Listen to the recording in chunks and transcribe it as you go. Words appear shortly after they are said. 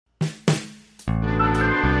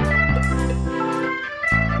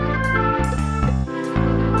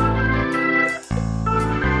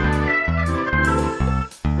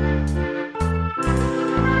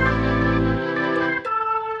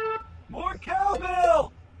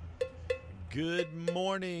Good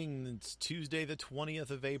morning. It's Tuesday, the 20th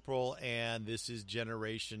of April, and this is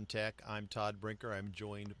Generation Tech. I'm Todd Brinker. I'm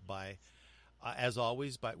joined by, as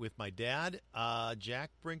always, with my dad, Jack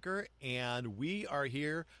Brinker, and we are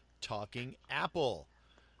here talking Apple.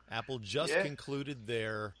 Apple just concluded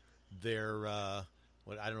their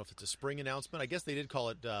what, I don't know if it's a spring announcement. I guess they did call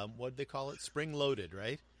it, what did they call it? Spring loaded,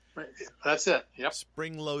 right? That's it. Yep.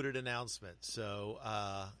 Spring-loaded announcement. So,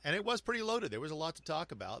 and it was pretty loaded. There was a lot to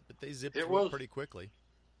talk about, but they zipped through it pretty quickly.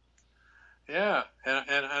 Yeah,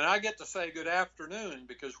 and I get to say good afternoon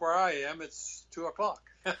because where I am, it's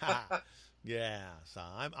 2:00. Yeah, so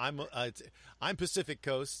I'm Pacific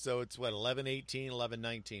Coast, so it's what 11:18,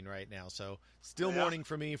 11:19 right now. So still morning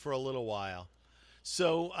for me for a little while.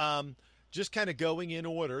 So, just kind of going in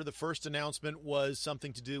order, the first announcement was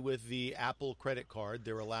something to do with the Apple credit card.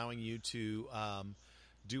 They're allowing you to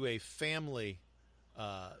do a family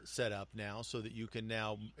setup now so that you can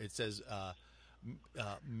now, it says,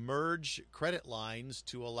 merge credit lines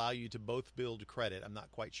to allow you to both build credit. I'm not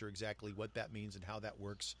quite sure exactly what that means and how that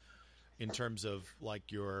works in terms of like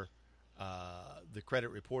your the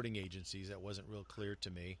credit reporting agencies. That wasn't real clear to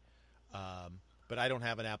me. But I don't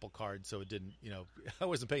have an Apple card, so it didn't, I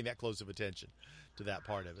wasn't paying that close of attention to that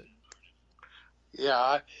part of it.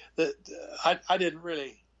 Yeah, I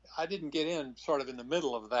didn't get in sort of in the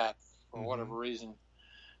middle of that for whatever reason.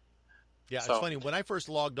 Yeah, so. It's funny. When I first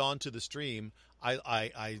logged on to the stream,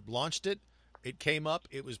 I launched it. It came up.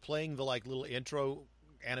 It was playing the like little intro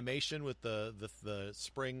animation with the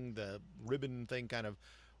spring, the ribbon thing kind of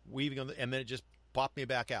weaving on, and then it just popped me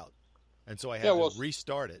back out. And so I had to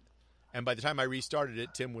restart it. And by the time I restarted it,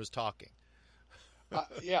 Tim was talking.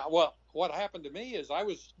 Well, what happened to me is I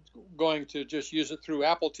was going to just use it through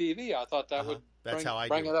Apple TV. I thought that would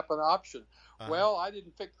bring it up an option. Well, I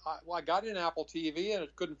didn't I got in Apple TV and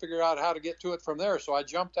couldn't figure out how to get to it from there. So I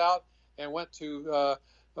jumped out and went to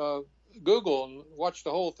Google and watched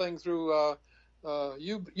the whole thing through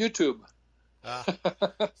YouTube. So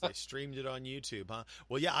they streamed it on YouTube, huh?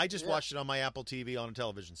 Well, yeah, I just watched it on my Apple TV on a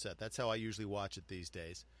television set. That's how I usually watch it these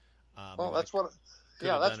days. That's what.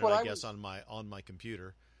 I guess on my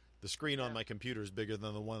computer. The screen on my computer is bigger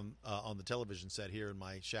than the one on the television set here in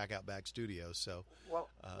my shack out back studio. So,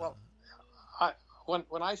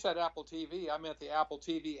 when I said Apple TV, I meant the Apple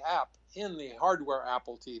TV app in the hardware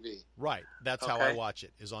Apple TV. Right. That's how I watch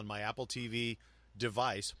it. Is on my Apple TV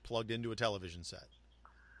device plugged into a television set.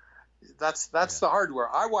 That's the hardware.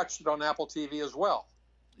 I watched it on Apple TV as well.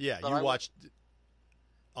 Yeah, you watched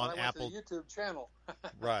on Apple to the YouTube channel.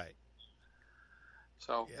 Right.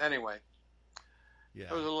 So anyway, it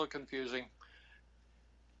was a little confusing.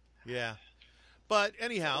 Yeah. But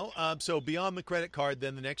anyhow, so beyond the credit card,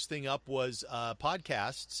 then the next thing up was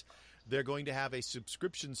podcasts. They're going to have a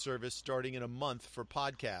subscription service starting in a month for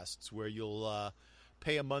podcasts where you'll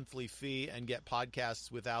pay a monthly fee and get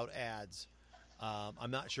podcasts without ads. I'm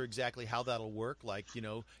not sure exactly how that'll work. Like,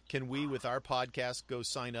 can we with our podcast go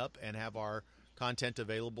sign up and have our content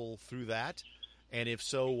available through that? And if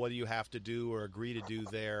so, what do you have to do or agree to do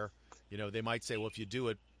there? They might say, well, if you do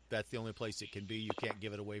it, that's the only place it can be. You can't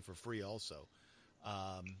give it away for free also,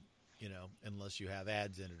 unless you have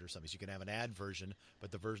ads in it or something. So you can have an ad version,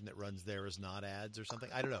 but the version that runs there is not ads or something.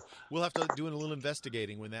 I don't know. We'll have to do a little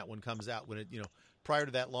investigating when that one comes out. When it, prior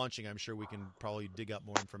to that launching, I'm sure we can probably dig up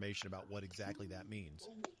more information about what exactly that means.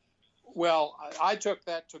 Well, I took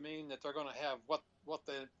that to mean that they're going to have what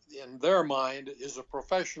in their mind is a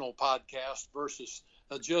professional podcast versus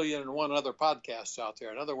a jillion and one other podcasts out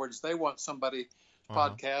there. In other words, they want somebody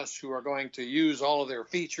podcasts who are going to use all of their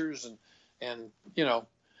features and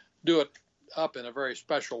do it up in a very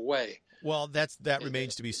special way. Well, that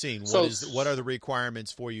remains to be seen. What are the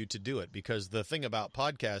requirements for you to do it? Because the thing about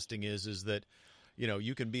podcasting is that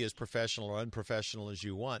you can be as professional or unprofessional as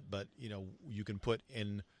you want, but you can put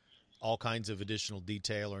in all kinds of additional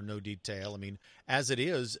detail or no detail. I mean, as it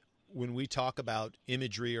is, when we talk about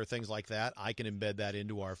imagery or things like that, I can embed that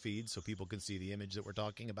into our feed so people can see the image that we're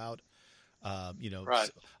talking about. Right.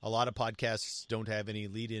 A lot of podcasts don't have any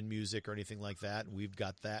lead-in music or anything like that. And we've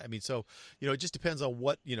got that. I mean, so, it just depends on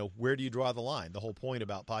what, where do you draw the line? The whole point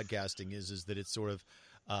about podcasting is that it's sort of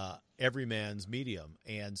every man's medium.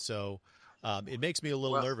 And so it makes me a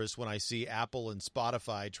little nervous when I see Apple and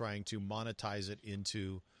Spotify trying to monetize it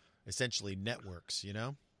into essentially networks,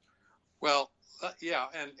 Well,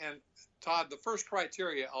 and Todd, the first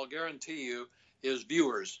criteria I'll guarantee you is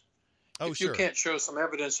viewers. Oh, if sure. you can't show some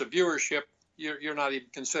evidence of viewership, you're not even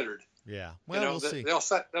considered. Yeah. Well, we'll see.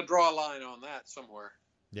 They'll draw a line on that somewhere.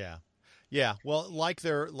 Yeah. Yeah. Well, like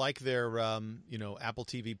their Apple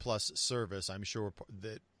TV Plus service, I'm sure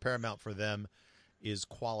that paramount for them is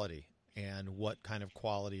quality. and what kind of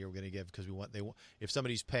quality are we going to give? Because if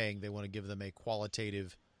somebody's paying, they want to give them a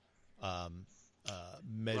qualitative,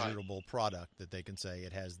 measurable product that they can say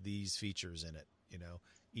it has these features in it,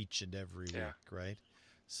 each and every week, right?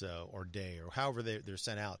 So, or day, or however they're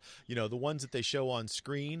sent out. The ones that they show on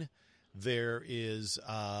screen, there is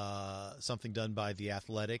something done by The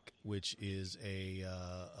Athletic, which is a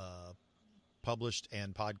published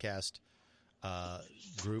and podcast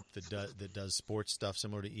group that does sports stuff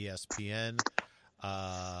similar to ESPN.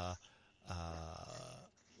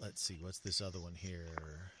 Let's see, what's this other one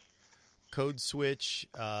here? Code Switch.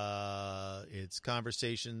 It's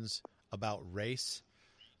conversations about race.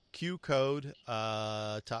 Q Code.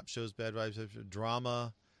 Top shows, bad vibes,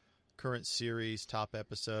 drama, current series, top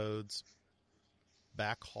episodes,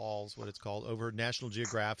 back hauls, what it's called, over National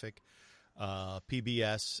Geographic,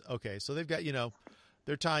 PBS. Okay, so they've got,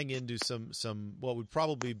 they're tying into some what would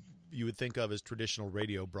probably you would think of as traditional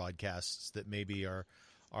radio broadcasts that maybe are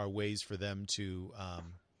ways for them to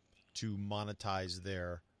monetize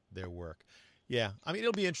their work. Yeah, I mean,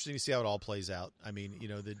 it'll be interesting to see how it all plays out. I mean,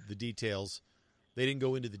 the details. They didn't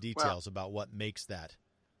go into the details about what makes that.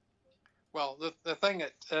 Well, the thing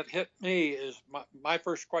that hit me is my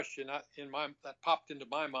first question that popped into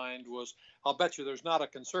my mind was, I'll bet you there's not a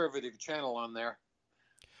conservative channel on there.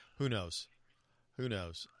 Who knows? They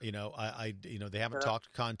haven't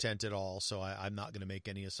talked content at all, so I'm not going to make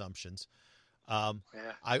any assumptions.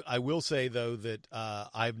 I will say, though, that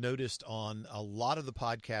I've noticed on a lot of the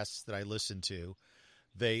podcasts that I listen to,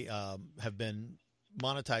 they have been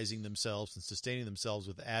monetizing themselves and sustaining themselves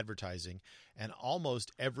with advertising, and almost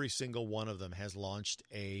every single one of them has launched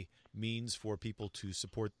a means for people to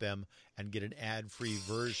support them and get an ad-free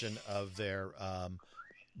version of their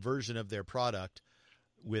product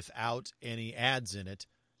without any ads in it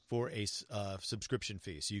for a subscription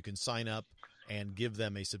fee. So you can sign up and give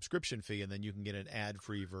them a subscription fee, and then you can get an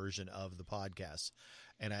ad-free version of the podcast.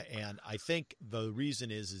 And I think the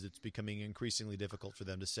reason is it's becoming increasingly difficult for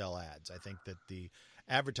them to sell ads. I think that the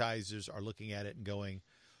advertisers are looking at it and going,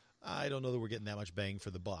 I don't know that we're getting that much bang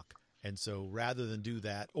for the buck. And so rather than do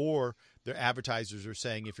that, or their advertisers are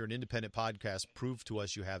saying, if you're an independent podcast, prove to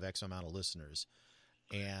us you have X amount of listeners.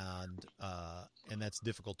 And that's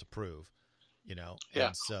difficult to prove, Yeah.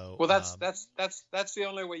 And so, well, that's the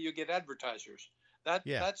only way you get advertisers. That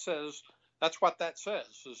says, that's what that says,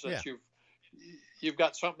 is that you've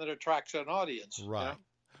got something that attracts an audience. Right.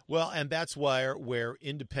 Well, and that's where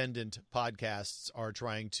independent podcasts are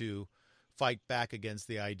trying to fight back against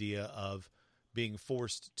the idea of being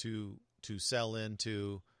forced to sell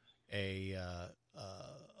into a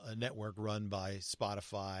network run by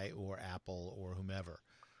Spotify or Apple or whomever.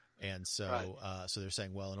 And so so they're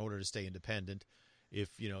saying, well, in order to stay independent, if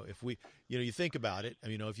we you think about it, I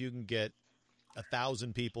mean, if you can get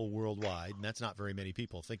 1,000 people worldwide, and that's not very many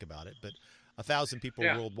people, think about it, but 1,000 people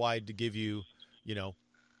worldwide to give you,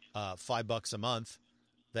 $5 a month,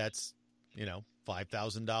 that's,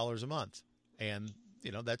 $5,000 a month. And,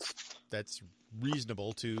 that's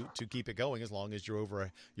reasonable to keep it going as long as your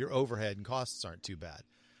overhead and costs aren't too bad.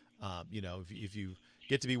 If you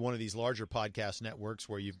get to be one of these larger podcast networks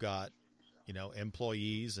where you've got,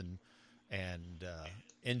 employees and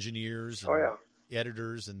engineers and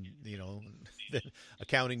editors and,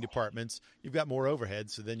 accounting departments, you've got more overhead.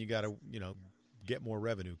 So then you got to, get more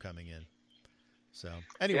revenue coming in. So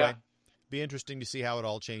anyway, be interesting to see how it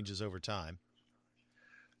all changes over time.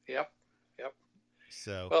 Yep.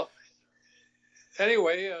 So, well,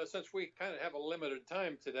 anyway, since we kind of have a limited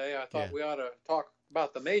time today, I thought we ought to talk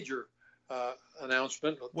about the major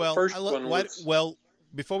announcement. Well, the first one was...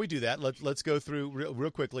 before we do that, let's go through real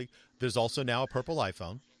quickly. There's also now a purple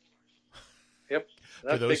iPhone. Yep.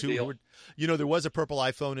 For those who were, there was a purple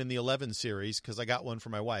iPhone in the 11 series because I got one for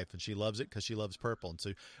my wife and she loves it because she loves purple. And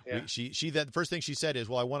so the first thing she said is,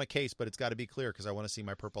 well, I want a case, but it's got to be clear because I want to see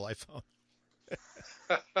my purple iPhone.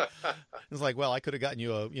 It's like, well, I could have gotten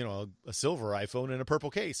you a silver iPhone in a purple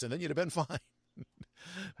case and then you'd have been fine.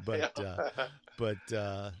 But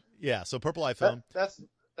so purple iPhone. That's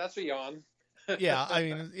a yawn. Yeah, I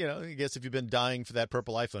mean, I guess if you've been dying for that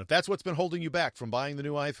purple iPhone, if that's what's been holding you back from buying the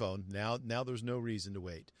new iPhone, now there's no reason to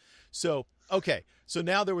wait. So, okay. So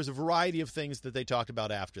now there was a variety of things that they talked about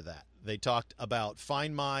after that. They talked about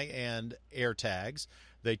Find My and AirTags.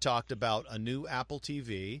 They talked about a new Apple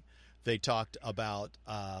TV. They talked about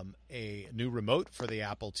a new remote for the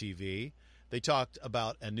Apple TV. They talked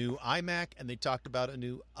about a new iMac, and they talked about a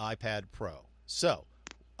new iPad Pro. So,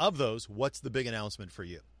 of those, what's the big announcement for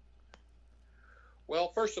you?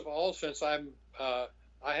 Well, first of all, since I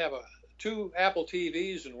have two Apple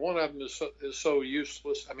TVs and one of them is so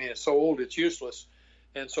useless. I mean, it's so old it's useless.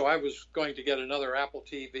 And so I was going to get another Apple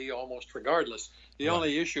TV almost regardless. The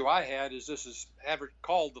only issue I had is this is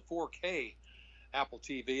called the 4K Apple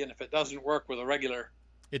TV, and if it doesn't work with a regular,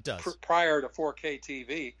 it does prior to 4K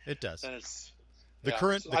TV, it does. Then it's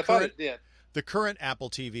I thought it did. The current Apple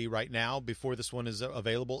TV right now, before this one is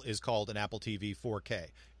available, is called an Apple TV 4K.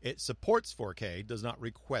 It supports 4K, does not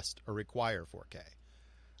request or require 4K.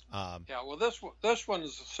 Well, this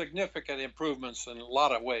one's significant improvements in a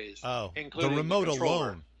lot of ways. Oh, including the remote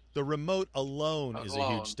alone. The remote alone is a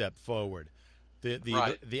huge step forward.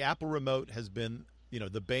 The Apple remote has been,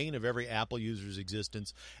 the bane of every Apple user's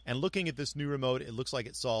existence. And looking at this new remote, it looks like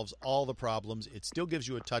it solves all the problems. It still gives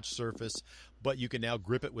you a touch surface, but you can now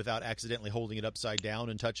grip it without accidentally holding it upside down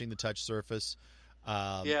and touching the touch surface.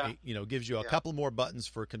 It gives you a couple more buttons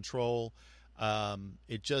for control.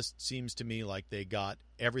 It just seems to me like they got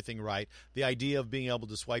everything right. The idea of being able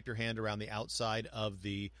to swipe your hand around the outside of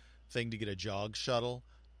the thing to get a jog shuttle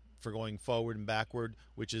for going forward and backward,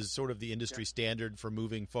 which is sort of the industry standard for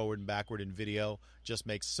moving forward and backward in video, just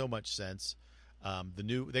makes so much sense.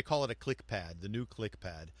 They call it a click pad, the new click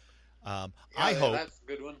pad. I hope that's a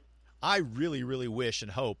good one. I really, really wish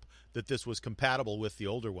and hope that this was compatible with the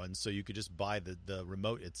older ones, so you could just buy the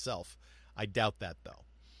remote itself. I doubt that, though.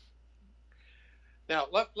 Now,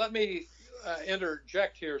 let me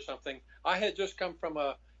interject here something. I had just come from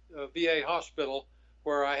a VA hospital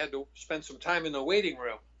where I had to spend some time in the waiting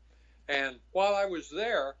room. And while I was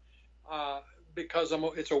there, because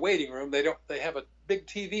it's a waiting room, they have a big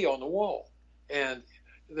TV on the wall. And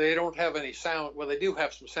they don't have any sound. Well, they do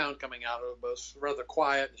have some sound coming out of it, but it's rather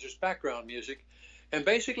quiet. It's just background music. And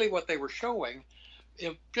basically what they were showing,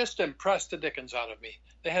 it just impressed the dickens out of me.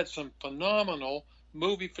 They had some phenomenal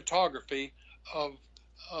movie photography of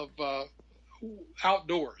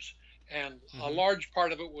outdoors, and a large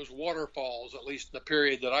part of it was waterfalls, at least in the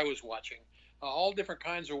period that I was watching. All different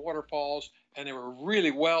kinds of waterfalls, and they were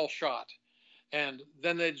really well shot. And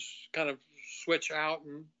then they'd kind of switch out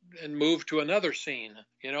and move to another scene,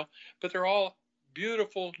 but they're all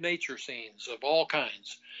beautiful nature scenes of all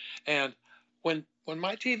kinds. And when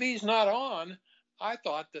my TV's not on, I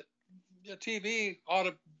thought that the TV ought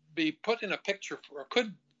to be put in a picture, or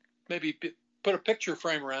could maybe put a picture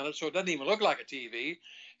frame around it so it doesn't even look like a TV,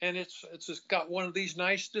 and it's just got one of these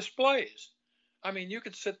nice displays. I mean, you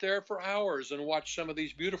could sit there for hours and watch some of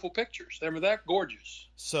these beautiful pictures. They're that gorgeous.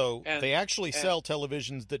 So they actually sell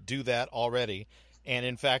televisions that do that already, and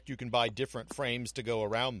in fact, you can buy different frames to go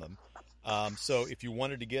around them. So if you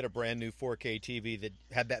wanted to get a brand new 4K TV that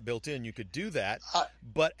had that built in, you could do that.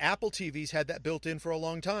 But Apple TVs had that built in for a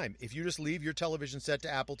long time. If you just leave your television set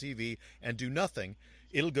to Apple TV and do nothing,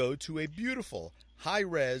 it'll go to a beautiful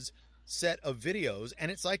high-res set of videos,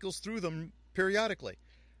 and it cycles through them periodically.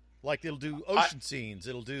 Like it'll do ocean scenes,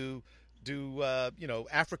 it'll do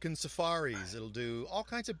African safaris, it'll do all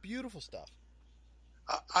kinds of beautiful stuff.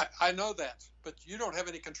 I know that, but you don't have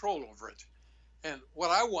any control over it. And what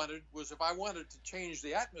I wanted was, if I wanted to change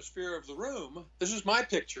the atmosphere of the room, this is my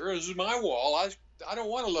picture, this is my wall. I don't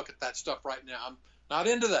want to look at that stuff right now. I'm not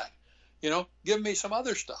into that. Give me some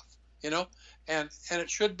other stuff. And it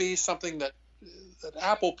should be something that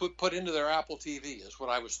Apple put into their Apple TV is what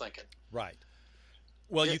I was thinking. Right.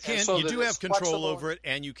 Well, you do have control over it,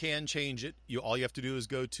 and you can change it. All you have to do is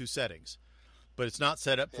go to settings. But it's not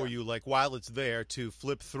set up for you, like, while it's there, to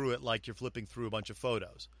flip through it like you're flipping through a bunch of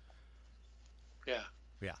photos.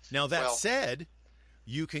 Yeah. Now, that said,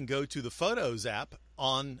 you can go to the Photos app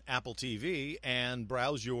on Apple TV and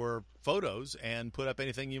browse your photos and put up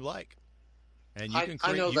anything you like. And you can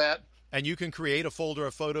create, I know that. And you can create a folder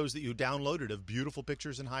of photos that you downloaded of beautiful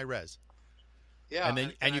pictures in high res. Yeah. And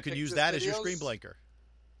then you can use that as your screen blanker.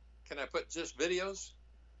 Can I put just videos?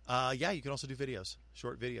 Yeah, you can also do videos,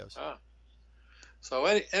 short videos. So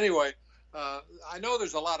anyway, I know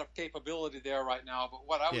there's a lot of capability there right now, but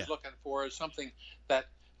what I was looking for is something that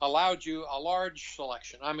allowed you a large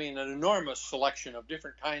selection. I mean, an enormous selection of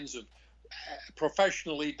different kinds of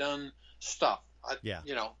professionally done stuff.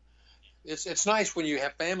 It's nice when you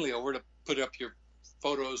have family over to put up your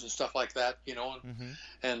photos and stuff like that,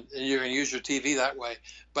 and you can use your TV that way.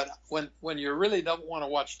 But when you really don't want to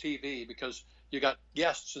watch TV because you got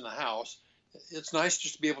guests in the house, it's nice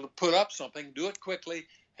just to be able to put up something, do it quickly,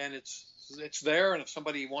 and it's there. And if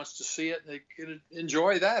somebody wants to see it, they can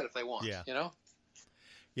enjoy that if they want.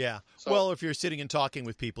 Yeah. So, well, if you're sitting and talking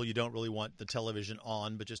with people, you don't really want the television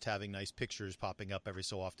on, but just having nice pictures popping up every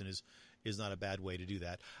so often is not a bad way to do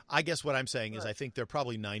that. I guess what I'm saying is I think they're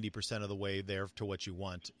probably 90% of the way there to what you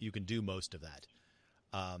want. You can do most of that.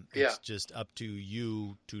 It's just up to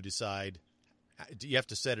you to decide. You have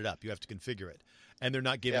to set it up. You have to configure it. And they're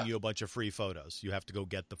not giving you a bunch of free photos. You have to go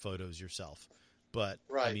get the photos yourself. But,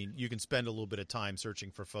 I mean, you can spend a little bit of time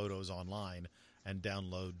searching for photos online and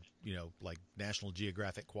download, like National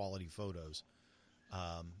Geographic quality photos.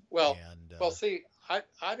 See,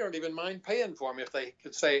 I don't even mind paying for them if they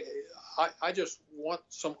could say, I just want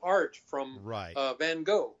some art from Van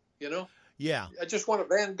Gogh, Yeah. I just want a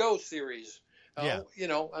Van Gogh series. And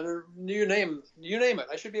you name it.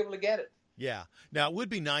 I should be able to get it. Yeah. Now, it would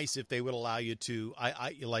be nice if they would allow you to,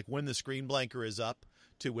 I like when the screen blanker is up,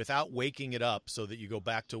 to, without waking it up so that you go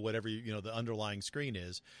back to whatever, the underlying screen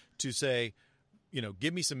is, to say,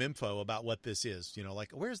 give me some info about what this is,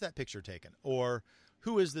 like, where's that picture taken? Or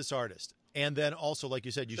who is this artist? And then also, like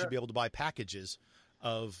you said, you should be able to buy packages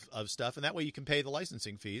of stuff. And that way you can pay the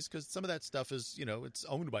licensing fees, because some of that stuff is, it's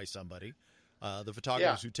owned by somebody. The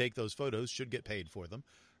photographers who take those photos should get paid for them.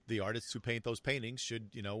 The artists who paint those paintings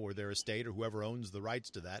should, or their estate or whoever owns the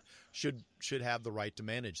rights to that should have the right to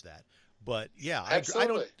manage that. But yeah,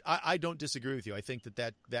 I don't disagree with you. I think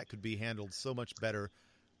that could be handled so much better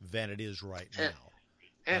than it is right now.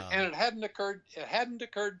 And it hadn't occurred. It hadn't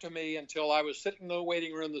occurred to me until I was sitting in the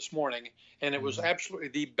waiting room this morning, and it was absolutely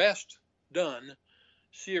the best done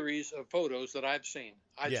series of photos that I've seen.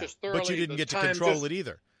 Just thoroughly. But you didn't get to control it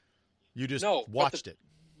either. You just watched it.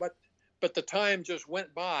 But the time just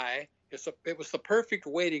went by. It was the perfect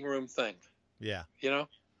waiting room thing. Yeah.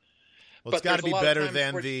 Well, it's got to be better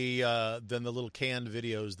than the little canned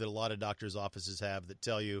videos that a lot of doctors' offices have that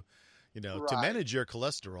tell you, to manage your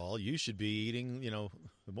cholesterol, you should be eating,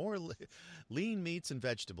 more lean meats and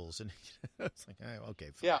vegetables. And it's like,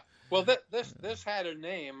 okay. Fine. Yeah. Well, this had a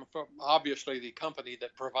name from obviously the company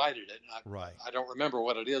that provided it. I don't remember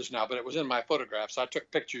what it is now, but it was in my photographs. I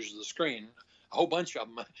took pictures of the screen, a whole bunch of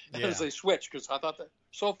them, as they switched, because I thought that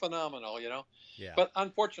so phenomenal, Yeah. But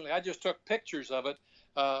unfortunately, I just took pictures of it.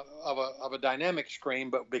 Of a dynamic screen,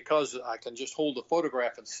 but because I can just hold the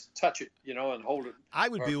photograph and touch it, and hold it. I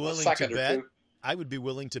would be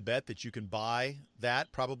willing to bet that you can buy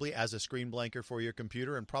that probably as a screen blanker for your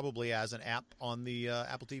computer and probably as an app on the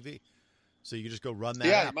Apple TV. So you can just go run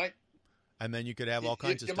that app, and then you could have all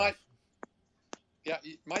kinds of stuff.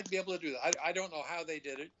 You might be able to do that. I don't know how they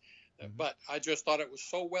did it, but I just thought it was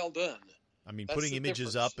so well done. I mean, putting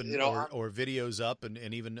images up and or videos up and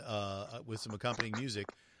even with some accompanying music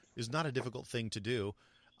is not a difficult thing to do.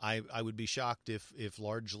 I would be shocked if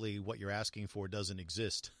largely what you're asking for doesn't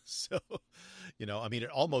exist. So, I mean, it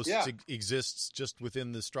almost exists just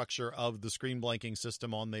within the structure of the screen blanking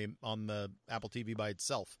system on the Apple TV by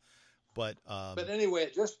itself. But anyway,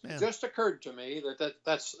 it just occurred to me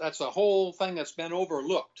that's a whole thing that's been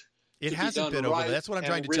overlooked. It hasn't been overlooked. That's what I'm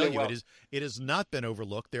trying to tell you. It has not been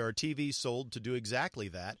overlooked. There are TVs sold to do exactly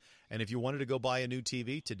that. And if you wanted to go buy a new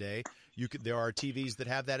TV today, there are TVs that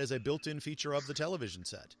have that as a built-in feature of the television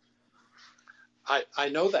set. I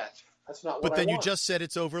know that. That's not what I want. But then you just said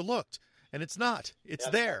it's overlooked, and it's not. It's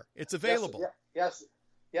there. It's available. Yes,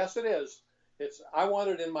 it is. I want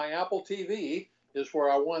it in my Apple TV is where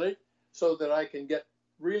I want it so that I can get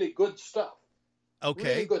really good stuff.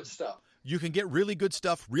 Okay. Really good stuff. You can get really good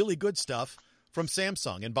stuff from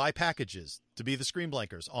Samsung and buy packages to be the screen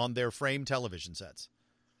blankers on their frame television sets.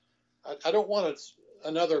 I don't want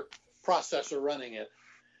another processor running it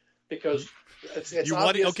because it's you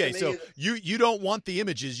want it, okay. So you don't want the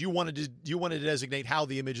images. You want to designate how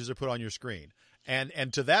the images are put on your screen.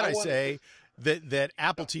 And to that I say that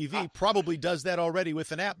Apple TV probably does that already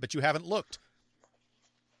with an app, but you haven't looked.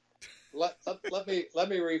 Let me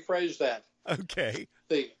rephrase that. Okay.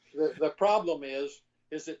 The problem is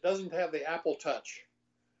it doesn't have the Apple Touch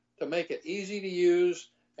to make it easy to use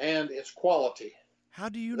and its quality. How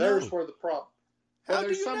do you know? There's where the problem. Well,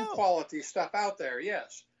 there's some quality stuff out there,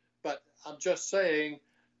 yes, but I'm just saying,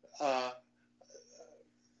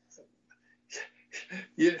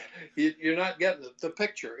 you're not getting the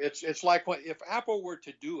picture. It's like if Apple were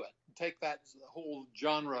to do it, take that whole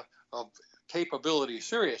genre of capability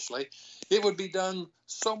seriously, it would be done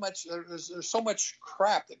so much. There's so much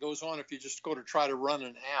crap that goes on if you just go to try to run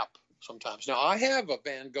an app sometimes. Now, I have a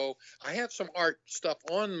Van Gogh. I have some art stuff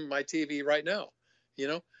on my TV right now,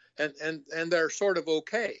 and they're sort of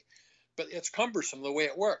okay, but it's cumbersome the way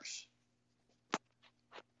it works.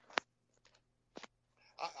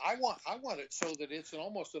 I want it so that it's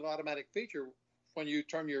almost an automatic feature. When you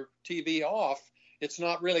turn your TV off, it's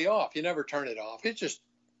not really off. You never turn it off. It just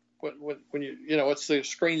when you it's the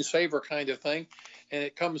screensaver kind of thing, and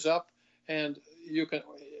it comes up, and you can,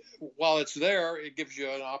 while it's there, it gives you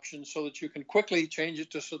an option so that you can quickly change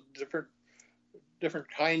it to some different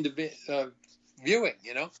kind of viewing.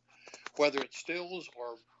 Whether it's stills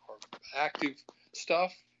or active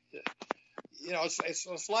stuff.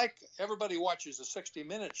 it's like everybody watches a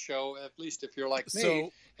 60-minute show, at least if you're like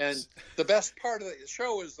me. And the best part of the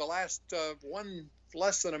show is the last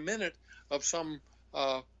less than a minute of some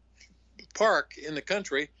park in the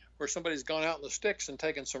country where somebody's gone out in the sticks and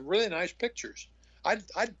taken some really nice pictures.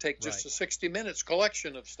 I'd take just a 60 minutes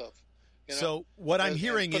collection of stuff. So what I'm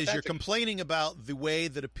hearing is you're complaining about the way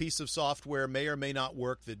that a piece of software may or may not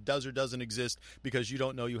work, that does or doesn't exist, because you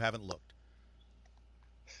don't know, you haven't looked.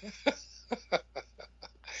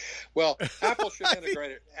 Well, Apple should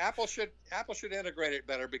integrate it. Apple should integrate it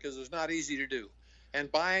better, because it's not easy to do. And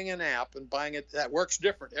buying an app and buying it, that works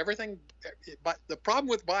different. But the problem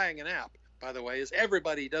with buying an app, by the way, is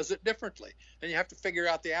everybody does it differently. And you have to figure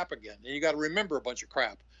out the app again. And you got to remember a bunch of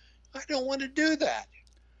crap. I don't want to do that.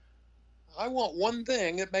 I want one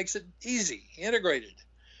thing that makes it easy, integrated.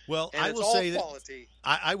 Well, I will say that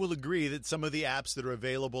I will agree that some of the apps that are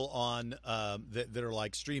available on that are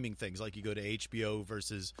like streaming things, like you go to HBO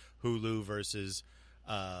versus Hulu versus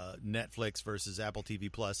Netflix versus Apple TV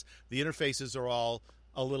Plus, the interfaces are all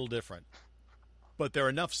a little different. But they're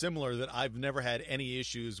enough similar that I've never had any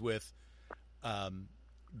issues with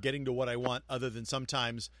getting to what I want, other than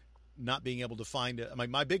sometimes not being able to find it.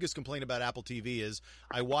 My biggest complaint about Apple TV is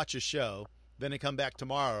I watch a show, then I come back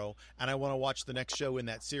tomorrow, and I want to watch the next show in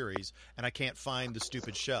that series, and I can't find the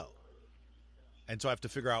stupid show. And so I have to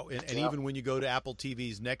figure out, and even when you go to Apple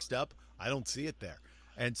TV's Next Up, I don't see it there.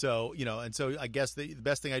 And so, I guess the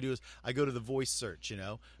best thing I do is I go to the voice search,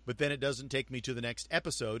 but then it doesn't take me to the next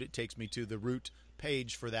episode. It takes me to the root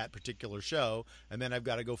page for that particular show, and then I've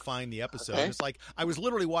got to go find the episode. Okay. And it's like, I was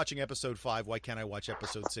literally watching episode 5. Why can't I watch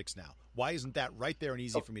episode 6 now? Why isn't that right there and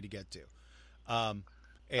easy for me to get to?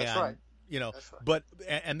 That's right. That's right. But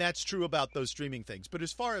and that's true about those streaming things. But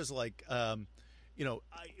as far as like,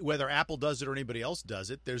 whether Apple does it or anybody else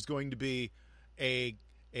does it, there's going to be a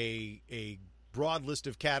broad list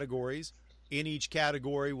of categories. In each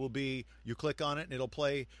category will be, you click on it and it'll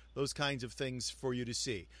play those kinds of things for you to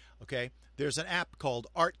see. Okay? There's an app called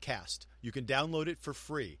Artcast. You can download it for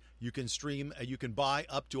free. You can stream, you can buy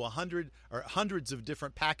up to 100 or hundreds of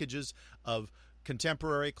different packages of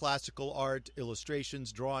contemporary classical art,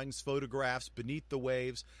 illustrations, drawings, photographs, Beneath the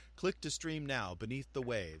Waves. Click to stream now, Beneath the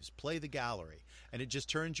Waves. Play the gallery. And it just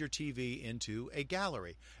turns your TV into a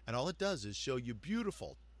gallery. And all it does is show you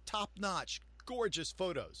beautiful, top-notch, gorgeous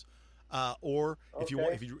photos. Or if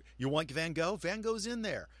you want Van Gogh, Van Gogh's in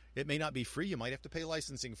there. It may not be free. You might have to pay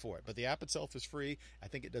licensing for it. But the app itself is free. I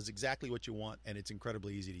think it does exactly what you want, and it's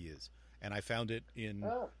incredibly easy to use. And I found it in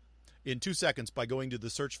 2 seconds by going to the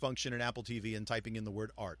search function in Apple TV and typing in the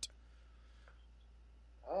word art.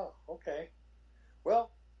 Oh, okay.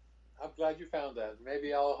 Well, I'm glad you found that.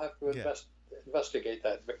 Maybe I'll have to investigate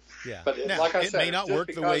that. Yeah. But now, like I said, it may not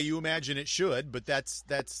work the way you imagine it should, but that's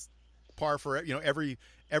par for it.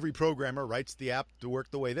 Every programmer writes the app to work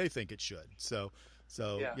the way they think it should. So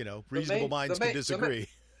reasonable minds can disagree.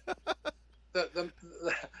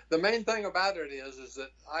 The main thing about it is that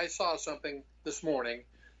I saw something this morning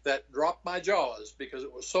that dropped my jaws because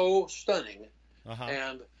it was so stunning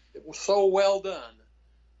and it was so well done,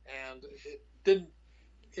 and it didn't,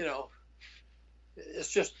 it's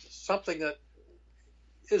just something that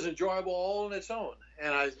is enjoyable all on its own.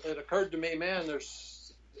 And it occurred to me, man,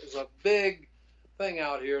 there's a big thing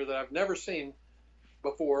out here that I've never seen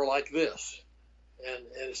before like this,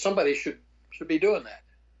 and somebody should be doing that.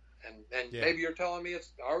 And maybe you're telling me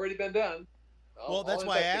it's already been done. Well, that's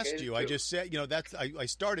why I asked you. I just said, I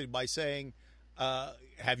started by saying,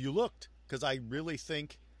 have you looked? Because I really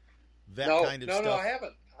think that kind of stuff. No, I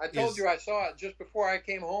haven't. I told you I saw it just before I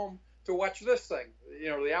came home to watch this thing,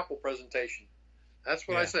 the Apple presentation. That's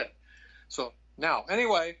what I said. So now,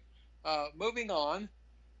 anyway, moving on.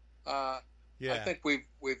 I think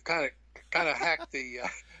we've kind of hacked the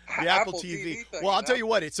Apple TV thing. Well, I'll tell you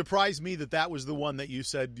what, it surprised me that was the one that you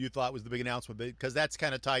said you thought was the big announcement, because that's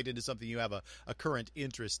kind of tied into something you have a current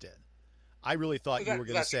interest in. I really thought you were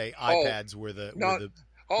going to say iPads were the big announcement.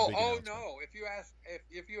 No!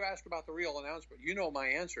 If you ask about the real announcement, you know my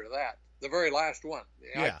answer to that. The very last one,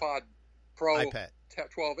 the iPod Pro iPad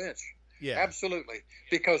 12-inch. Yeah, absolutely.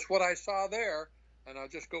 Because what I saw there, and I'll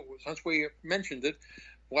just go since we mentioned it,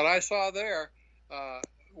 what I saw there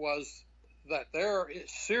was that they're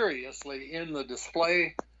seriously in the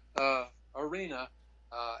display arena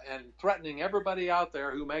and threatening everybody out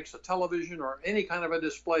there who makes a television or any kind of a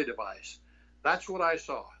display device. That's what I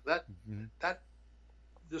saw. That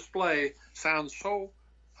display sounds so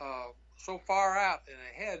far out and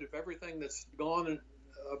ahead of everything that's gone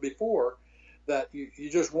before that you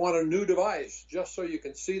just want a new device just so you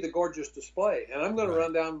can see the gorgeous display. And I'm going to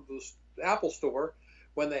run down to the Apple store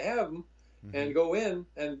when they have them and go in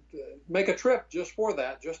and make a trip just for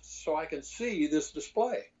that, just so I can see this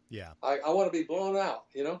display. Yeah. I want to be blown out,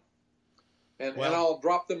 and I'll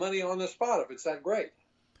drop the money on the spot if it's that great.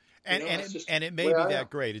 And it may be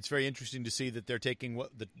that great. It's very interesting to see that they're taking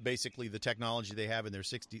basically the technology they have in their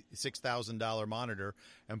 $6,000 monitor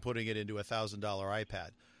and putting it into a $1,000 iPad.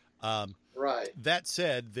 Right. That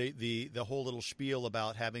said, the whole little spiel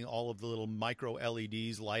about having all of the little micro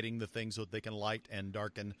LEDs lighting the things so that they can light and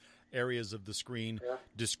darken areas of the screen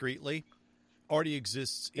discreetly already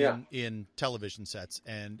exists in television sets.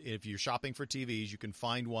 And if you're shopping for TVs, you can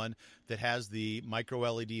find one that has the micro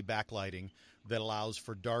LED backlighting that allows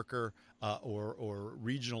for darker or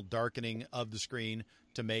regional darkening of the screen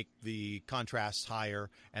to make the contrast higher,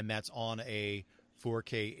 and that's on a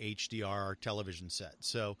 4K HDR television set.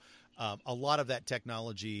 So a lot of that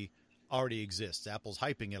technology already exists. Apple's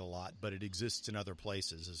hyping it a lot, but it exists in other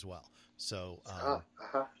places as well. So,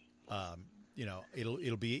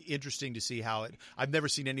 it'll be interesting to see how it. I've never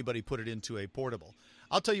seen anybody put it into a portable.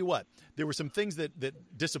 I'll tell you what. There were some things that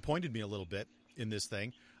disappointed me a little bit in this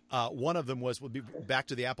thing. One of them would be back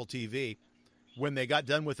to the Apple TV. When they got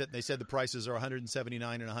done with it, they said the prices are $179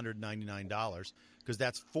 and $199 because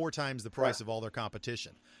that's 4 times the price of all their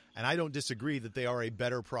competition. And I don't disagree that they are a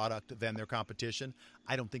better product than their competition.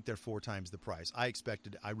 I don't think they're 4 times the price. I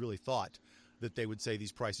really thought that they would say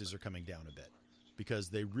these prices are coming down a bit because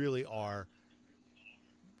they really are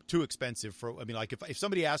too expensive if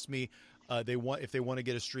somebody asked me if they want to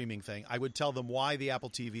get a streaming thing, I would tell them why the Apple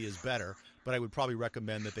TV is better, but I would probably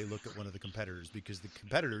recommend that they look at one of the competitors because the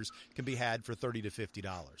competitors can be had for $30 to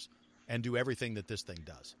 $50 and do everything that this thing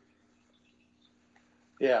does.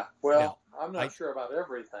 Yeah, well, I'm not sure about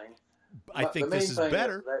everything. I think this is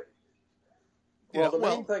better. The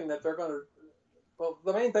main thing they're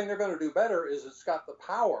going to do better is it's got the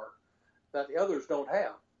power that the others don't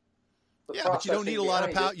have. But you don't need a lot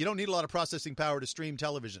of power. You don't need a lot of processing power to stream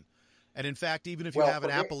television. And in fact, even if you have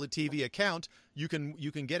an Apple TV account, you can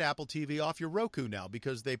get Apple TV off your Roku now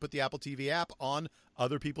because they put the Apple TV app on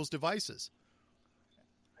other people's devices.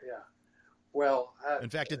 Yeah. Well, in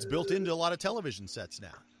fact, it's built into a lot of television sets now.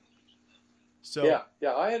 So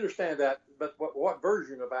yeah, I understand that. But what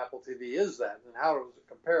version of Apple TV is that, and how does it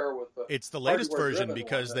compare with the? It's the latest version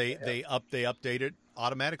because they update it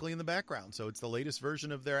automatically in the background. So it's the latest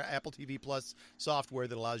version of their Apple TV Plus software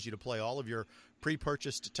that allows you to play all of your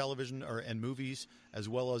pre-purchased television and movies, as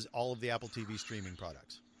well as all of the Apple TV streaming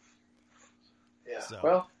products.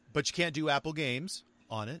 Yeah. But you can't do Apple games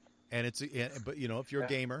on it, and but if you're a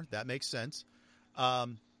gamer, that makes sense.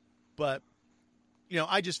 But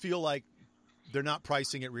I just feel like they're not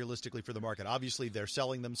pricing it realistically for the market. Obviously, they're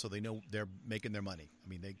selling them, so they know they're making their money. I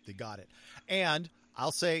mean, they got it. And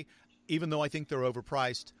I'll say, even though I think they're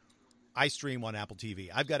overpriced, I stream on Apple TV.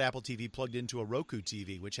 I've got Apple TV plugged into a Roku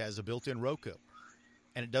TV, which has a built-in Roku,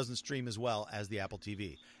 and it doesn't stream as well as the Apple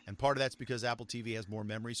TV. And part of that's because Apple TV has more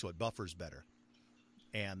memory, so it buffers better,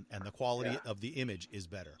 and the quality of the image is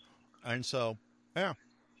better. And so,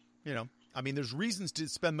 there's reasons to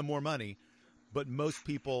spend the more money, but most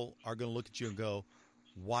people are going to look at you and go,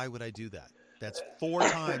 why would I do that? That's 4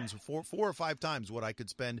 or 5 times what I could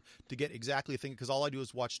spend to get exactly a thing, because all I do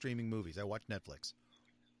is watch streaming movies. I watch Netflix.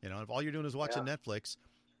 If all you're doing is watching Netflix,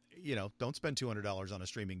 don't spend $200 on a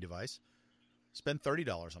streaming device. Spend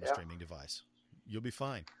 $30 on a streaming device. You'll be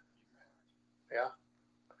fine. Yeah.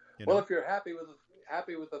 Well, if you're happy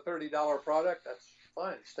with the $30 product, that's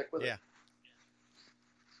fine. Stick with it.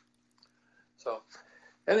 So,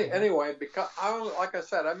 anyway, because like I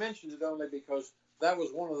said, I mentioned it only because that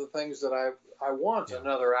was one of the things that I want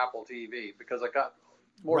another Apple TV, because I got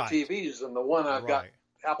more TVs than the one I've got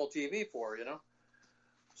Apple TV for,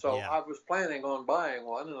 So I was planning on buying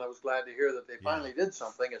one, and I was glad to hear that they finally did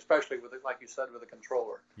something, especially with it, like you said, with a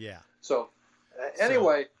controller. Yeah. So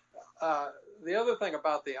anyway, the other thing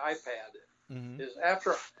about the iPad is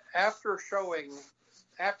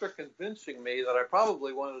after convincing me that I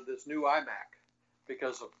probably wanted this new iMac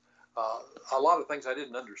because of a lot of things I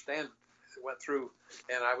didn't understand went through,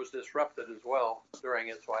 and I was disrupted as well during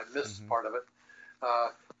it, so I missed part of it.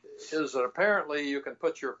 Is that apparently you can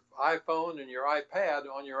put your iPhone and your iPad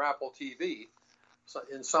on your Apple TV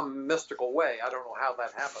in some mystical way. I don't know how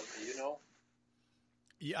that happened. Do you know?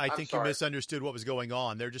 Yeah, I think you misunderstood what was going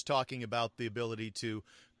on. They're just talking about the ability to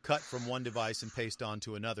cut from one device and paste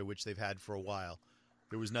onto another, which they've had for a while.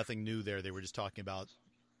 There was nothing new there. They were just talking about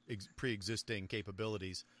pre-existing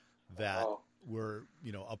capabilities that were,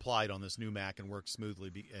 applied on this new Mac and worked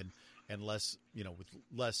smoothly and less, with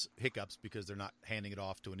less hiccups, because they're not handing it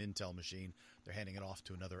off to an Intel machine. They're handing it off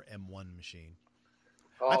to another M1 machine.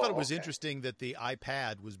 I thought it was interesting that the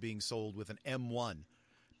iPad was being sold with an M1,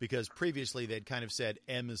 because previously they'd kind of said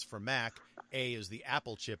M is for Mac, A is the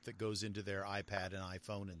Apple chip that goes into their iPad and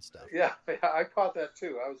iPhone and stuff. Yeah, I caught that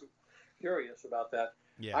too. I was curious about that.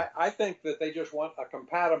 Yeah. I think that they just want a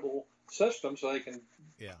compatible system so they can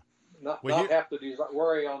not have to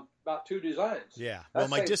worry about two designs. Yeah. That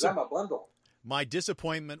saves them a bundle. My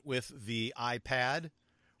disappointment with the iPad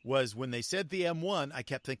was when they said the M1, I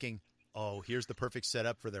kept thinking, oh, here's the perfect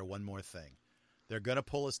setup for their one more thing. They're going to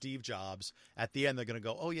pull a Steve Jobs. At the end, they're going to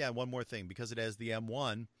go, oh, yeah, one more thing. Because it has the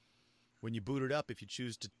M1, when you boot it up, if you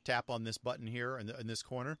choose to tap on this button here in this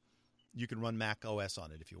corner, you can run Mac OS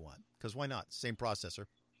on it if you want. Because why not? Same processor.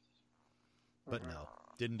 But no,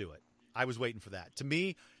 didn't do it. I was waiting for that. To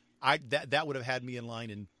me, that would have had me in line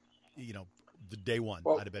in, the day one.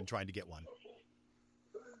 I'd have been trying to get one.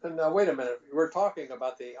 Now, wait a minute. We're talking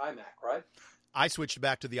about the iMac, right? I switched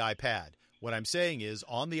back to the iPad. What I'm saying is,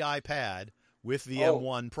 on the iPad with the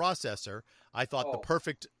M1 processor, I thought the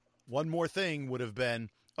perfect one more thing would have been,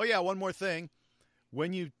 one more thing.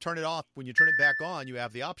 When you turn it off, when you turn it back on, you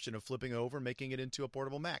have the option of flipping it over and making it into a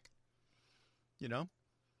portable Mac. Yeah.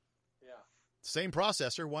 Same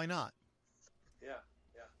processor, why not? Yeah.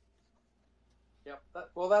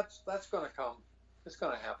 That's going to come. It's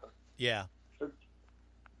going to happen. Yeah.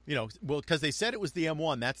 Because they said it was the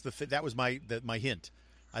M1. That was my hint.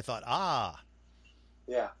 I thought,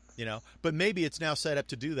 yeah, but maybe it's now set up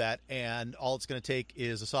to do that, and all it's going to take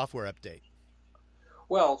is a software update.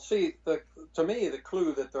 Well, see, to me, the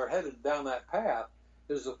clue that they're headed down that path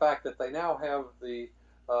is the fact that they now have the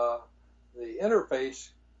interface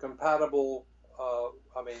compatible. What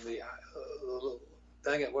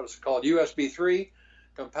is it called? USB 3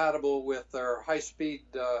 compatible with their high-speed.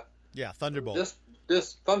 Thunderbolt.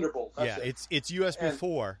 This Thunderbolt. It's USB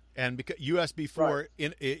 4, and because USB 4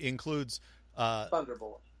 includes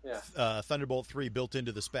Thunderbolt. Yeah. Thunderbolt 3 built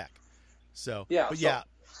into the spec. So,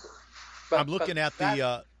 but I'm looking at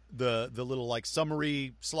the little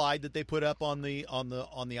summary slide that they put up on the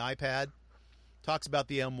iPad. Talks about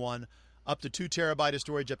the M1, up to 2 terabyte of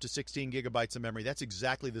storage, up to 16 gigabytes of memory. That's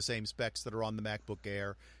exactly the same specs that are on the MacBook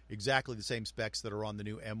Air, exactly the same specs that are on the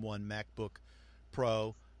new M1 MacBook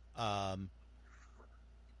Pro. I'm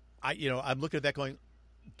looking at that going,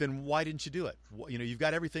 then why didn't you do it? You've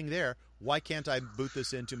got everything there. Why can't I boot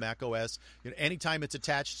this into Mac OS? Anytime it's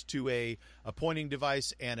attached to a pointing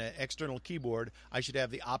device and an external keyboard, I should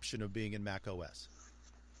have the option of being in Mac OS.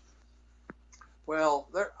 Well,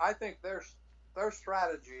 I think their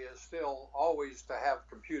strategy is still always to have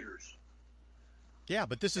computers. Yeah,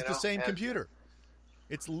 but this is the same computer.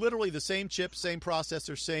 It's literally the same chip, same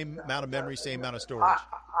processor, same amount of memory, same amount of storage.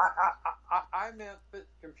 I meant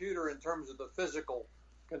computer in terms of the physical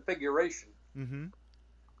configuration. Mm-hmm.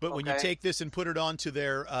 But when you take this and put it onto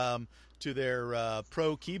their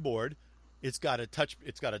Pro keyboard, it's got a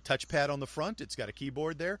touchpad on the front. It's got a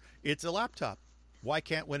keyboard there. It's a laptop. Why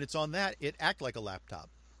can't, when it's on that, it act like a laptop?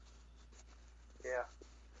 Yeah,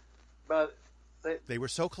 but they were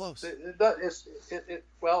so close. It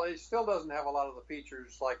still doesn't have a lot of the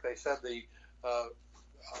features like they said the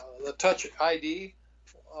Touch ID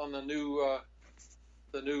on the new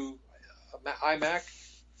iMac,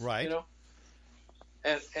 right?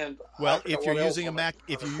 And if you're using a Mac,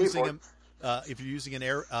 if you're using an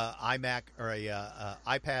Air iMac or a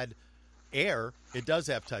iPad Air, it does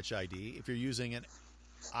have Touch ID. If you're using an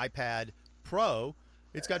iPad Pro,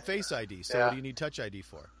 it's got Face ID. So what do you need Touch ID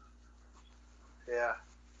for? Yeah.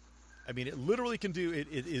 I mean, it literally can do. It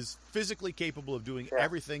is physically capable of doing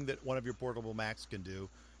everything that one of your portable Macs can do,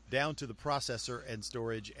 down to the processor and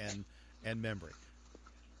storage and memory.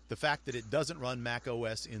 The fact that it doesn't run Mac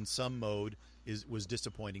OS in some mode was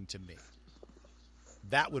disappointing to me.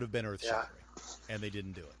 That would have been earth-shattering, and they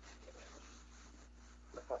didn't do it.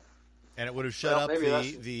 And it would have shut up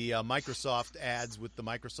the Microsoft ads with the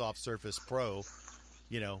Microsoft Surface Pro.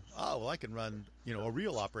 I can run a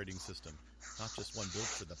real operating system, not just one built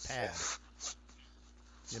for the pad.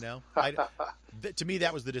 To me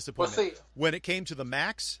that was the disappointment. Well, when it came to the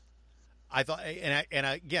Macs, I thought,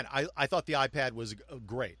 I thought the iPad was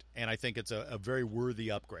great, and I think it's a very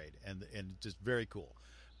worthy upgrade and just very cool.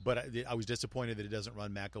 But I was disappointed that it doesn't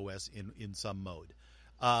run Mac OS in some mode.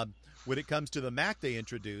 When it comes to the Mac they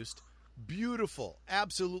introduced, beautiful,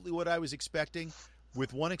 absolutely what I was expecting,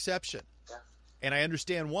 with one exception. Yeah. And I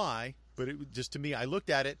understand why, but it just, to me, I looked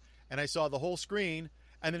at it and I saw the whole screen,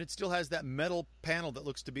 and then it still has that metal panel that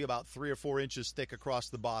looks to be about 3 or 4 inches thick across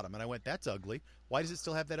the bottom. And I went, that's ugly. Why does it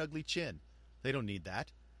still have that ugly chin? They don't need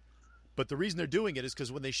that. But the reason they're doing it is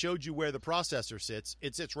because when they showed you where the processor sits,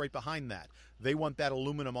 it sits right behind that. They want that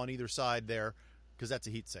aluminum on either side there because that's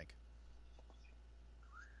a heat sink.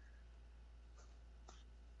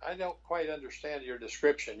 I don't quite understand your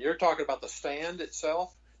description. You're talking about the stand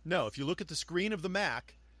itself? No, if you look at the screen of the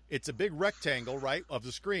Mac, it's a big rectangle, right, of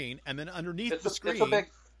the screen, and then underneath the screen,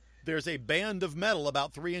 there's a band of metal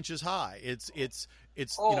about 3 inches high. It's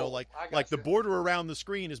like the border around the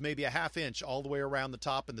screen is maybe a half inch all the way around the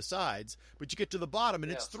top and the sides, but you get to the bottom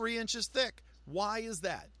and it's 3 inches thick. Why is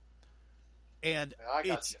that? And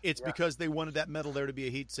it's because they wanted that metal there to be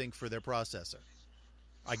a heat sink for their processor.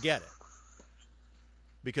 I get it.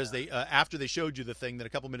 Because they after they showed you the thing, then a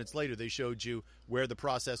couple minutes later they showed you where the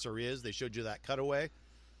processor is. They showed you that cutaway,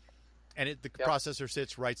 and the processor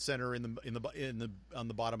sits right center on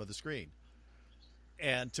the bottom of the screen.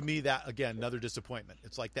 And to me, that again, another disappointment.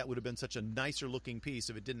 It's like that would have been such a nicer looking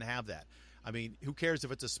piece if it didn't have that. I mean, who cares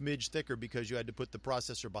if it's a smidge thicker because you had to put the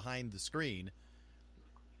processor behind the screen?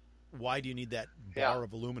 Why do you need that bar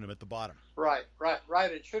of aluminum at the bottom? Right.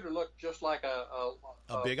 It should have looked just like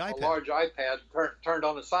a big iPad. A large iPad turned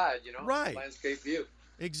on the side, right. Landscape view.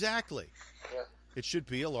 Exactly. Yeah. It should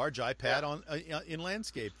be a large iPad in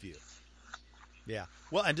landscape view. Yeah.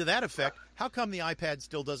 Well, and to that effect, how come the iPad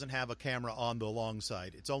still doesn't have a camera on the long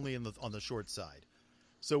side? It's only on the short side.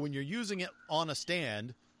 So when you're using it on a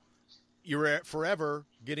stand, you're forever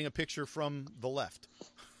getting a picture from the left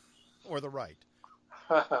or the right.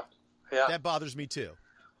 Yeah. That bothers me too.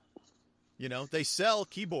 They sell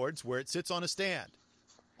keyboards where it sits on a stand,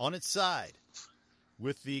 on its side,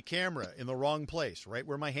 with the camera in the wrong place, right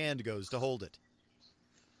where my hand goes to hold it.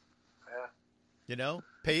 Yeah.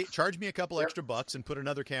 Charge me a couple extra bucks and put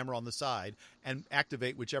another camera on the side and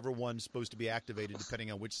activate whichever one's supposed to be activated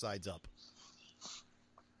depending on which side's up.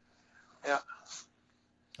 Yeah.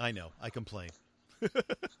 I know. I complain.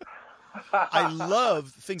 I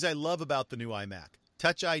love about the new iMac.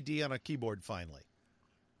 Touch ID on a keyboard finally.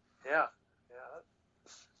 Yeah.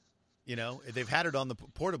 They've had it on the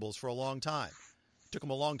portables for a long time. It took them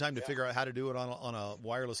a long time to figure out how to do it on a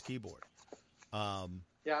wireless keyboard. And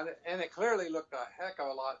it clearly looked a heck of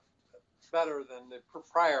a lot better than the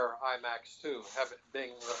prior iMacs too, being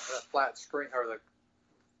the flat screen or the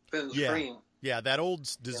thin screen. Yeah, that old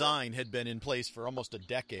design had been in place for almost a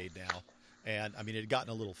decade now, and I mean it had gotten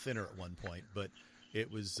a little thinner at one point, but it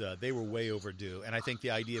was they were way overdue. And I think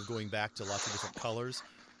the idea of going back to lots of different colors,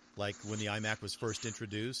 like when the iMac was first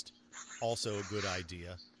introduced, also a good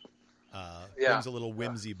idea. Brings a little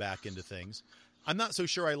whimsy back into things. I'm not so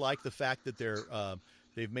sure I like the fact that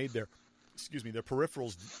they've made their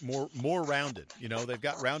peripherals more rounded. They've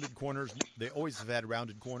got rounded corners. They always have had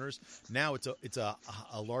rounded corners. Now it's a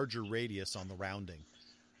larger radius on the rounding,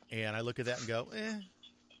 and I look at that and go,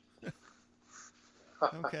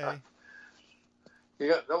 okay.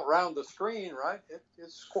 Don't round the screen, right?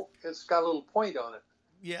 It's got a little point on it.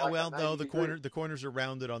 Yeah, like no, the corners are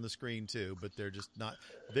rounded on the screen too, but they're just not.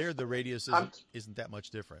 The radius isn't that much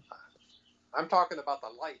different. I'm talking about the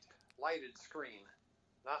lighted screen,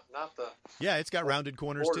 not the. Yeah, it's got rounded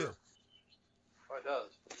corners border. Too. Oh, it does.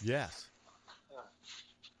 Yes. Yeah.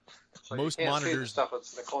 So most you can't monitors see the stuff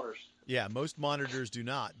that's in the corners. Yeah, most monitors do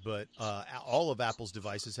not, but all of Apple's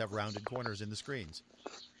devices have rounded corners in the screens.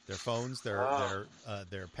 Their phones, their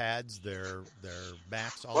pads, their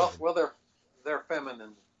Macs, all of them. Well, they're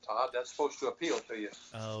feminine, Todd. That's supposed to appeal to you.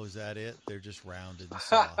 Oh, is that it? They're just rounded and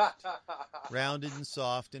soft. Rounded and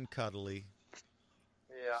soft and cuddly.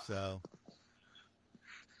 Yeah. So.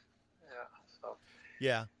 Yeah. So.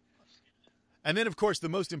 Yeah. And then, of course, the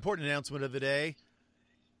most important announcement of the day,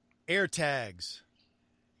 AirTags.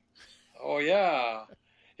 Oh, yeah.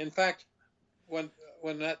 In fact, when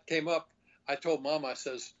that came up, I told Mom, I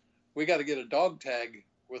says, we got to get a dog tag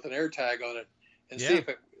with an AirTag on it and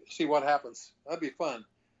see what happens. That'd be fun.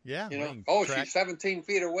 Yeah. She's 17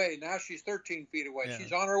 feet away. Now she's 13 feet away. Yeah.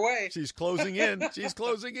 She's on her way. She's closing in.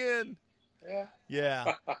 Yeah.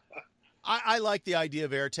 Yeah. I like the idea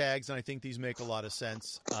of AirTags, and I think these make a lot of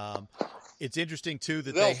sense. It's interesting, too,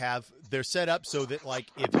 that they're set up so that, like,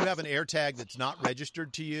 if you have an AirTag that's not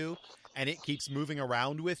registered to you and it keeps moving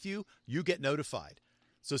around with you, you get notified.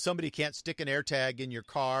 So somebody can't stick an AirTag in your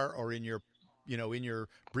car or in your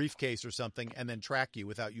briefcase or something and then track you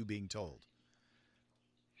without you being told.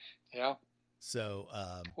 Yeah. So.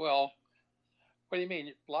 Well, what do you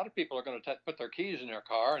mean? A lot of people are going to put their keys in their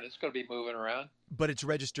car and it's going to be moving around. But it's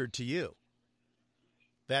registered to you.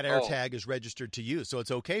 That AirTag is registered to you, so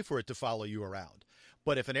it's okay for it to follow you around.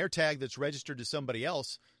 But if an AirTag that's registered to somebody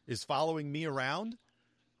else is following me around,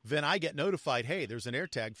 then I get notified, hey, there's an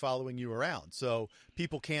AirTag following you around. So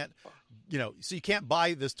people can't, so you can't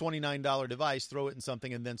buy this $29 device, throw it in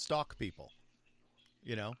something, and then stalk people,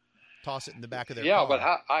 toss it in the back of their car. Yeah, but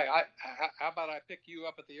how about I pick you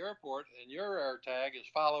up at the airport and your AirTag is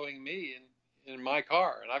following me in my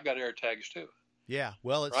car, and I've got AirTags too. Yeah,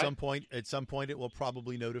 well, at some point, it will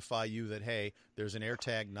probably notify you that, hey, there's an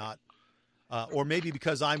AirTag not, or maybe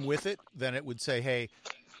because I'm with it, then it would say, hey,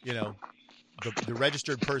 you know, the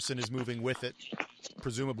registered person is moving with it.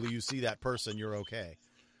 Presumably, you see that person, you're okay,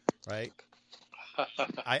 right?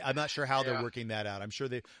 I'm not sure how they're working that out. I'm sure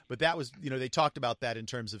but that was, you know, they talked about that in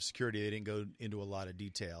terms of security. They didn't go into a lot of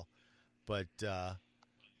detail, but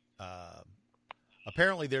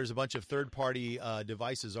apparently there's a bunch of third-party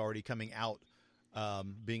devices already coming out,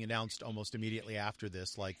 being announced almost immediately after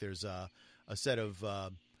this. Like there's a set of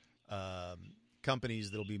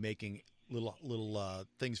companies that'll be making little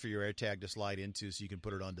things for your AirTag to slide into, so you can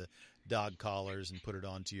put it onto dog collars and put it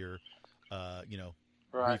onto your,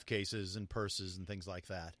 briefcases and purses and things like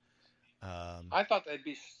that. I thought they'd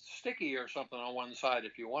be sticky or something on one side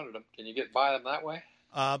if you wanted them. Can you buy them that way?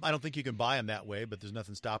 I don't think you can buy them that way, but there's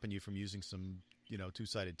nothing stopping you from using some,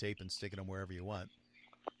 two-sided tape and sticking them wherever you want.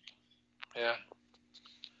 Yeah.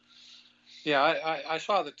 Yeah, I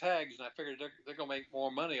saw the tags, and I figured they're going to make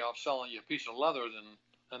more money off selling you a piece of leather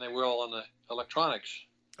than they will on the electronics.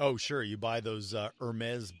 Oh, sure. You buy those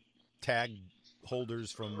Hermes tag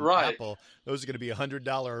holders from Apple. Those are going to be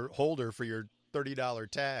 $100 holder for your $30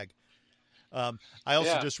 tag. I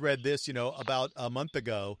also just read this, about a month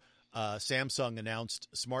ago, Samsung announced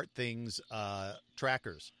SmartThings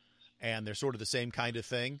trackers, and they're sort of the same kind of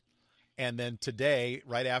thing. And then today,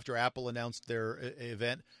 right after Apple announced their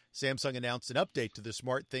event, Samsung announced an update to the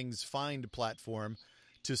SmartThings Find platform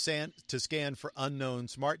to scan for unknown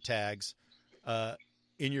smart tags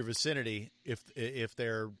in your vicinity if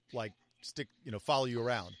they're like follow you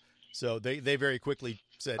around. So they very quickly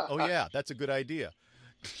said, "Oh yeah, that's a good idea."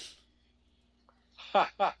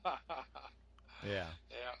 Yeah.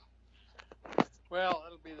 Well,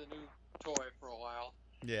 it'll be the new toy for a while.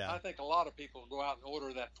 Yeah. I think a lot of people go out and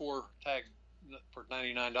order that 4 tag for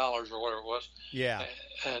 $99 or whatever it was. Yeah.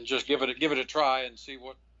 And just give it a try and see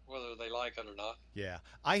whether they like it or not. Yeah.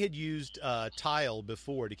 I had used Tile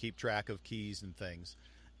before to keep track of keys and things,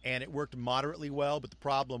 and it worked moderately well, but the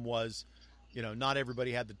problem was, not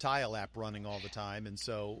everybody had the Tile app running all the time, and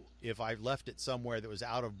so if I left it somewhere that was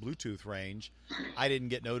out of Bluetooth range, I didn't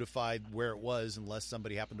get notified where it was unless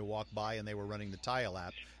somebody happened to walk by and they were running the Tile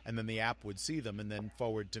app, and then the app would see them and then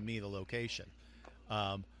forward to me the location.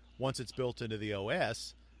 Once it's built into the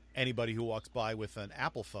OS, anybody who walks by with an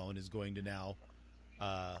Apple phone is going to now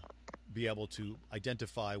be able to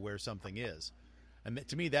identify where something is. And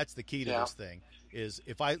to me, that's the key to this thing, is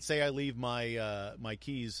if I say I leave my my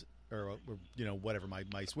keys or whatever, my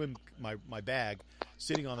bag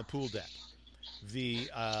sitting on the pool deck,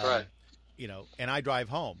 and I drive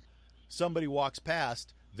home, somebody walks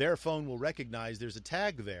past, their phone will recognize there's a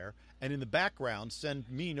tag there, and in the background send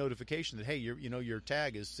me notification that, hey, your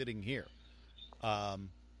tag is sitting here.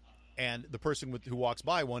 And the person who walks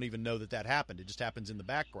by won't even know that happened. It just happens in the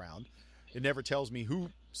background. It never tells me who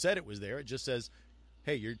said it was there. It just says,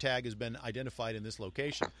 hey, your tag has been identified in this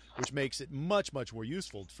location, which makes it much, much more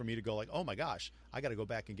useful for me to go like, oh my gosh, I got to go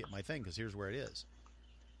back and get my thing because here's where it is.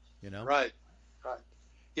 Right.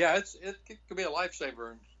 Yeah, it could be a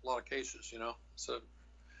lifesaver in a lot of cases. So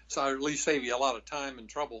at least save you a lot of time and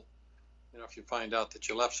trouble. If you find out that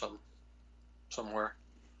you left somewhere.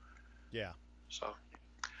 Yeah. So.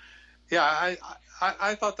 Yeah,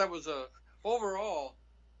 I thought that was overall.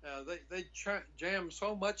 They jammed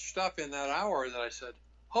so much stuff in that hour that I said,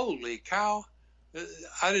 "Holy cow!"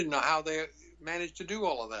 I didn't know how they managed to do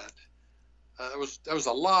all of that. There was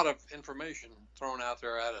a lot of information thrown out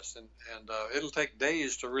there at us, and it'll take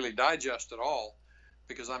days to really digest it all,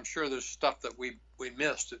 because I'm sure there's stuff that we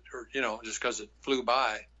missed, or just because it flew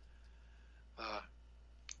by.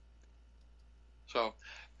 So,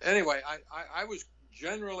 anyway, I was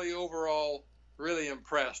generally overall really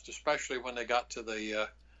impressed, especially when they got to the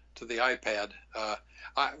iPad.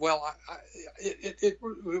 It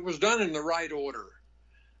was done in the right order.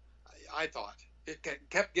 I thought it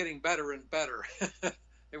kept getting better and better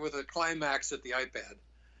with a climax at the iPad.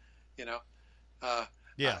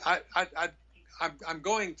 I'm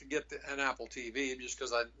going to get an Apple TV just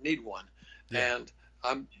because I need one, and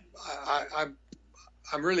I'm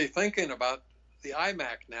really thinking about the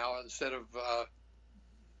iMac now instead of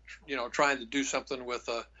trying to do something with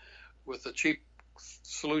a cheap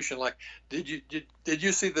solution. Like, did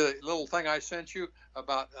you see the little thing I sent you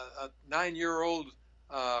about a 9-year-old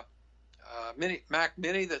Mac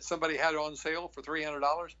Mini that somebody had on sale for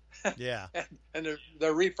 $300? Yeah. and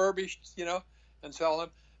they're refurbished, and sell them.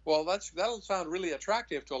 Well, that'll sound really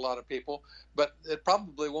attractive to a lot of people, but it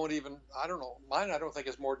probably won't even. I don't know. Mine, I don't think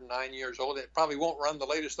is more than 9 years old. It probably won't run the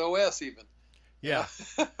latest OS even. Yeah,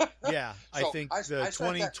 yeah. I think the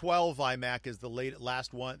 2012 iMac is the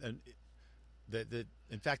last one, and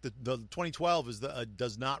in fact the 2012 is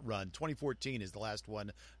does not run. 2014 is the last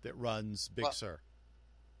one that runs Big Sur.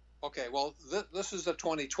 Okay, well, this is the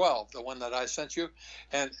 2012, the one that I sent you,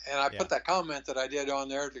 and I put that comment that I did on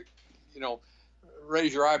there to,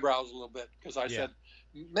 raise your eyebrows a little bit, because I said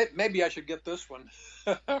maybe I should get this one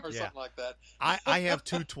or something like that. I have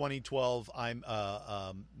two 2012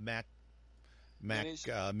 Mac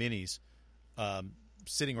Minis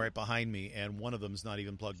sitting right behind me, and one of them is not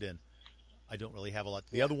even plugged in. I don't really have a lot.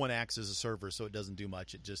 The other one acts as a server, so it doesn't do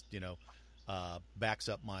much. It just backs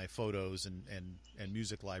up my photos and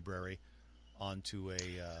music library onto a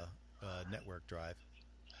network drive.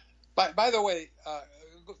 By the way,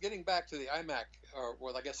 getting back to the iMac,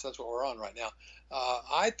 well, I guess that's what we're on right now.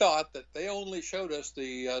 I thought that they only showed us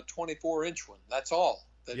the 24-inch one. That's all.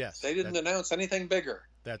 Yes, they didn't announce anything bigger.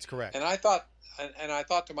 That's correct. And I thought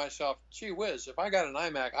to myself, gee whiz, if I got an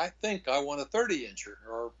iMac, I think I want a 30-incher,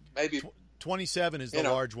 or maybe 27 is the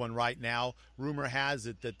large one right now. Rumor has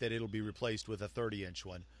it that it'll be replaced with a 30-inch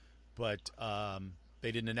one, but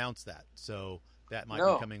they didn't announce that, so that might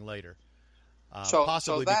be coming later.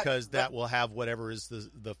 Possibly because that will have whatever is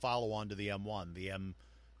the follow-on to the M1, the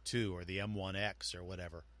M2 or the M1X or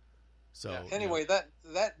whatever. So anyway,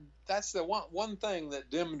 that's the one thing that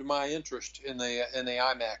dimmed my interest in the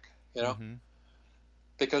iMac,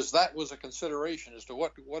 because that was a consideration as to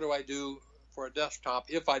what do I do for a desktop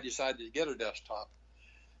if I decided to get a desktop.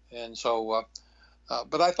 And so,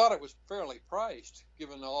 but I thought it was fairly priced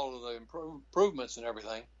given all of the improvements and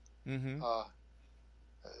everything. Mm-hmm.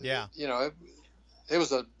 It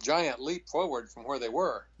was a giant leap forward from where they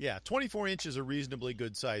were. Yeah, 24 inches is a reasonably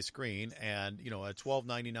good size screen, and a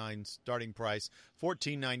 $12.99 starting price,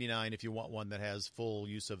 $14.99 if you want one that has full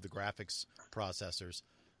use of the graphics processors.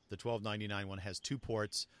 The $12.99 one has 2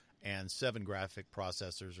 ports and 7 graphic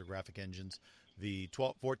processors or graphic engines. The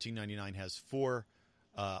 $14.99 has 4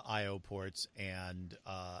 I/O ports and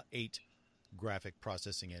 8 graphic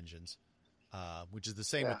processing engines, which is the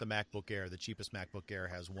same with the MacBook Air. The cheapest MacBook Air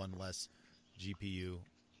has 1 less GPU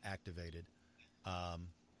activated. They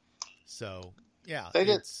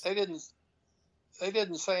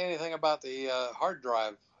didn't say anything about the hard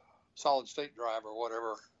drive, solid state drive or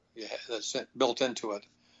whatever that's built into it.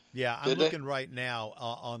 Yeah, I'm looking right now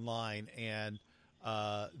online, and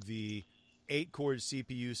the 8-core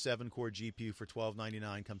CPU, 7-core GPU for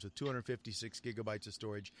 $12.99 comes with 256 gigabytes of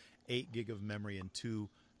storage, 8 gig of memory, and 2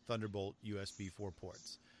 Thunderbolt USB 4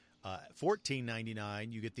 ports.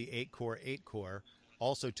 $14.99, you get the 8-core,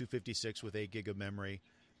 also 256 with 8 gig of memory,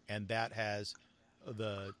 and that has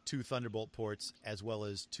the 2 Thunderbolt ports as well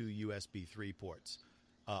as 2 USB 3 ports.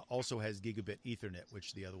 Also has gigabit Ethernet,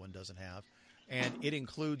 which the other one doesn't have. And it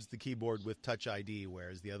includes the keyboard with Touch ID,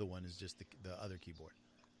 whereas the other one is just the other keyboard.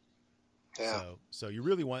 Yeah. So you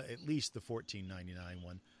really want at least the $14.99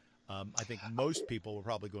 one. I think most people are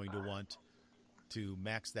probably going to want to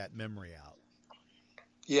max that memory out.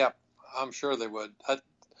 Yeah, I'm sure they would.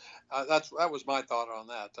 That was my thought on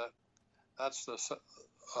that. That's the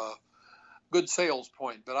good sales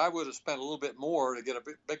point. But I would have spent a little bit more to get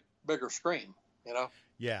a bigger screen.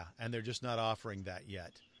 Yeah, and they're just not offering that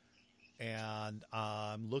yet. And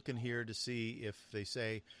I'm looking here to see if they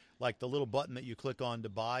say, like, the little button that you click on to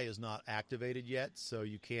buy is not activated yet, so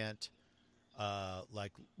you can't,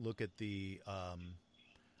 look at the...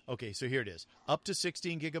 Okay, so here it is. Up to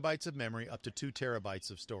 16 gigabytes of memory, up to 2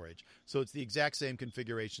 terabytes of storage. So it's the exact same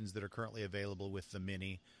configurations that are currently available with the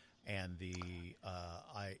Mini and the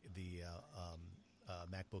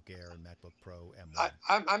MacBook Air and MacBook Pro M1.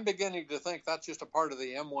 I'm beginning to think that's just a part of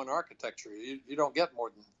the M1 architecture. You don't get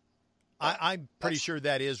more than... I'm pretty sure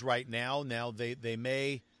that is right now. Now, they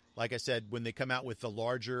may, like I said, when they come out with the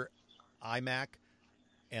larger iMac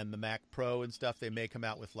and the Mac Pro and stuff, they may come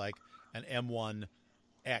out with like an M1X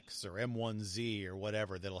or M1Z or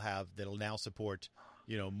whatever that'll now support,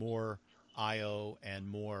 more I/O and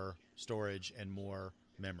more storage and more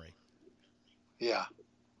memory. Yeah.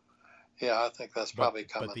 Yeah, I think that's probably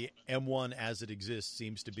coming. But the M1 as it exists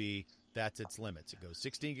seems to be, that's its limits. It goes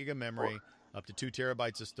 16 gig of memory, up to 2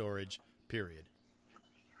 terabytes of storage, period.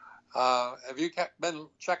 Have you been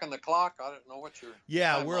checking the clock? I don't know what your...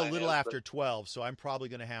 Yeah, we're a little after 12, so I'm probably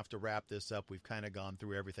going to have to wrap this up. We've kind of gone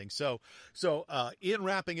through everything. So in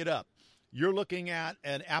wrapping it up, you're looking at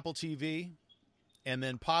an Apple TV and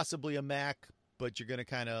then possibly a Mac, but you're going to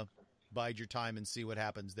kind of bide your time and see what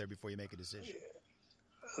happens there before you make a decision.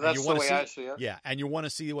 That's the way I see it. Yeah, and you want to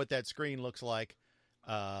see what that screen looks like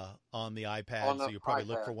on the iPad, so you'll probably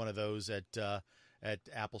look for one of those at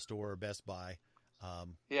Apple Store or Best Buy.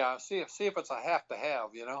 Yeah, see if it's a have to have,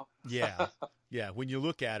 Yeah. When you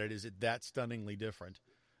look at it, is it that stunningly different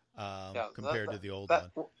compared to the old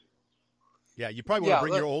one? Yeah, you probably want to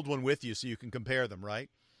bring your old one with you so you can compare them, right?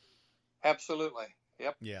 Absolutely.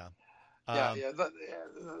 Yep. Yeah.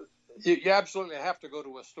 You absolutely have to go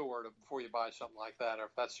to a store before you buy something like that, or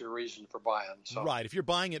if that's your reason for buying. So. Right. If you're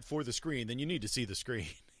buying it for the screen, then you need to see the screen,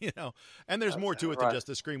 And there's more to it than just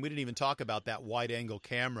the screen. We didn't even talk about that wide-angle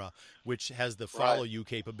camera, which has the follow-you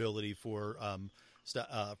capability for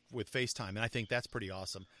with FaceTime, and I think that's pretty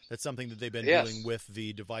awesome. That's something that they've been doing with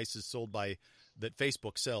the devices sold that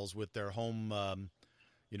Facebook sells with their home,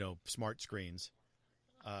 smart screens.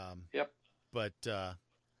 Yep. But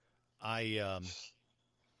I'm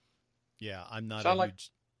not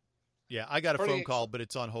huge. Yeah, I got a phone call, but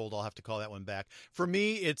it's on hold. I'll have to call that one back. For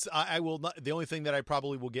me, I will not. The only thing that I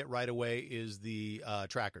probably will get right away is the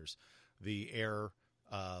trackers, the Air.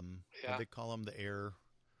 What do they call them? The Air.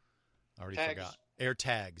 I already forgot. Air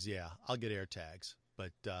tags. Yeah, I'll get Air tags.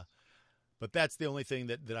 But that's the only thing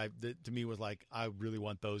that to me was like, I really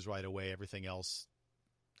want those right away. Everything else,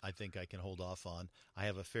 I think I can hold off on. I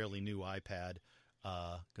have a fairly new iPad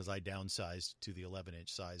because I downsized to the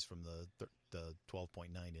 11-inch size from the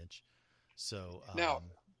 12.9-inch. So now,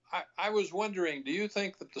 I was wondering, do you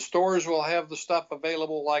think that the stores will have the stuff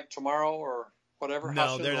available like tomorrow or whatever?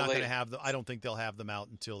 No, they're not going to have them. I don't think they'll have them out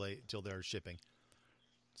until they're shipping.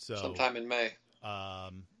 So sometime in May.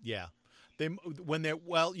 Yeah. You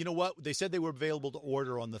know what? They said they were available to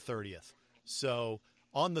order on the 30th. So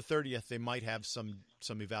on the 30th, they might have some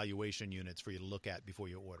evaluation units for you to look at before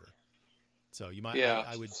you order. So you might,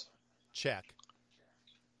 I would check.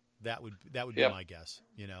 That would be my guess,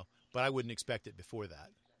 but I wouldn't expect it before that.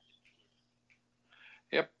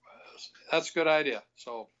 Yep. That's a good idea.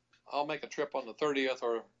 So I'll make a trip on the 30th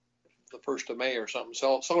or the 1st of May or something.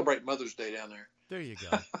 So I'll celebrate Mother's Day down there. There you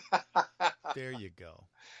go. There you go.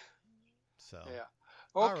 So yeah.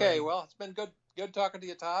 Okay. Right. Well, it's been good talking to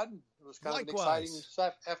you, Todd. It was kind of an exciting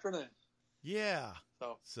afternoon. Yeah.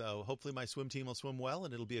 So hopefully my swim team will swim well,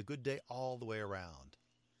 and it'll be a good day all the way around.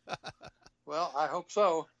 Well, I hope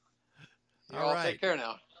so. All right. Take care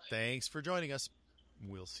now. Thanks for joining us.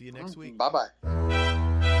 We'll see you next week. Bye-bye.